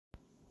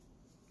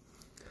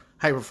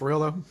Hey, but for real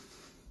though,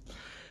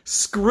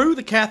 screw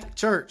the Catholic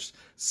Church.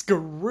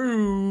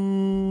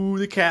 Screw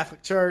the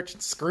Catholic Church.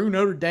 Screw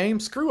Notre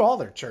Dame. Screw all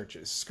their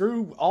churches.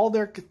 Screw all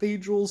their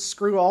cathedrals.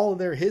 Screw all of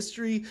their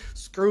history.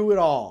 Screw it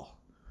all.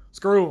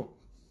 Screw them.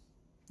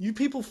 You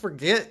people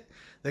forget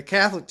the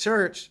Catholic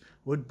Church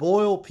would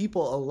boil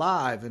people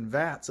alive in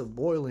vats of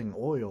boiling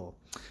oil.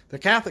 The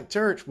Catholic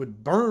Church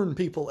would burn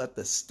people at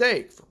the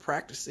stake for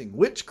practicing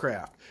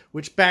witchcraft,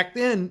 which back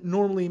then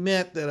normally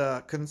meant that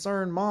a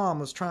concerned mom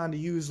was trying to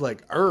use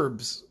like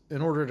herbs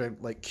in order to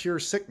like cure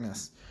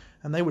sickness.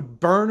 And they would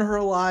burn her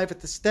alive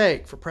at the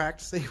stake for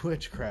practicing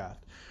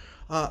witchcraft.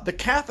 The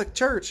Catholic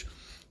Church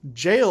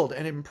jailed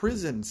and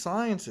imprisoned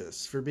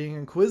scientists for being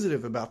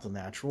inquisitive about the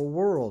natural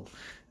world.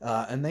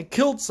 And they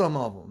killed some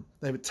of them.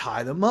 They would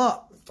tie them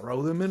up,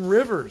 throw them in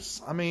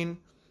rivers. I mean,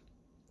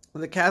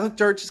 the Catholic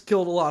Church has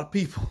killed a lot of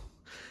people.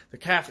 The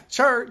Catholic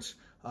Church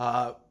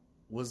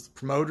was the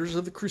promoters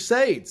of the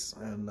Crusades.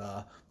 And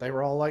they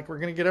were all like, we're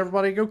going to get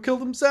everybody to go kill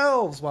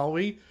themselves while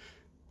we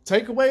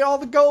take away all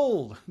the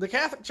gold. The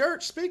Catholic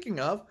Church,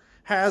 speaking of,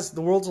 has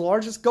the world's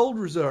largest gold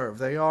reserve.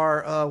 They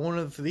are one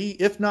of the,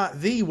 if not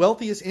the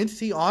wealthiest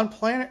entity on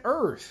planet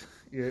Earth.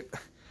 Yeah.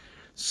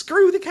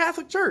 Screw the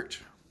Catholic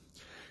Church.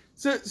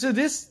 So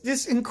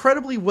this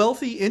incredibly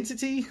wealthy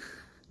entity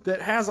that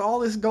has all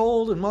this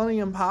gold and money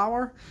and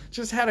power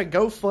just had a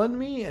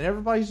GoFundMe and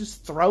everybody's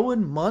just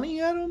throwing money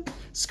at them?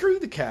 Screw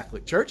the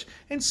Catholic Church,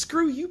 and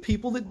screw you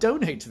people that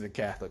donate to the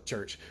Catholic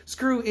Church.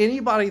 Screw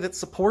anybody that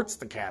supports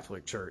the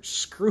Catholic Church.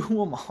 Screw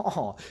them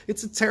all.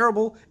 It's a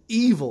terrible,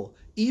 evil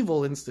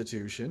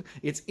institution.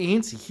 It's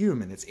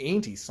anti-human. It's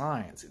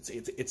anti-science.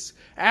 It's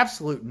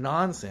absolute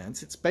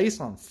nonsense. It's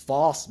based on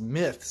false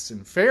myths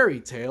and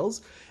fairy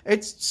tales.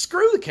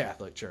 Screw the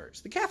Catholic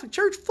Church. The Catholic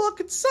Church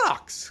fucking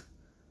sucks.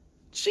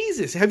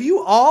 Jesus, have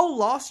you all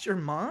lost your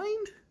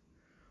mind?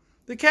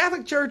 The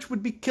Catholic Church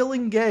would be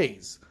killing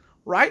gays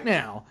right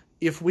now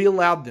if we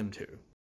allowed them to.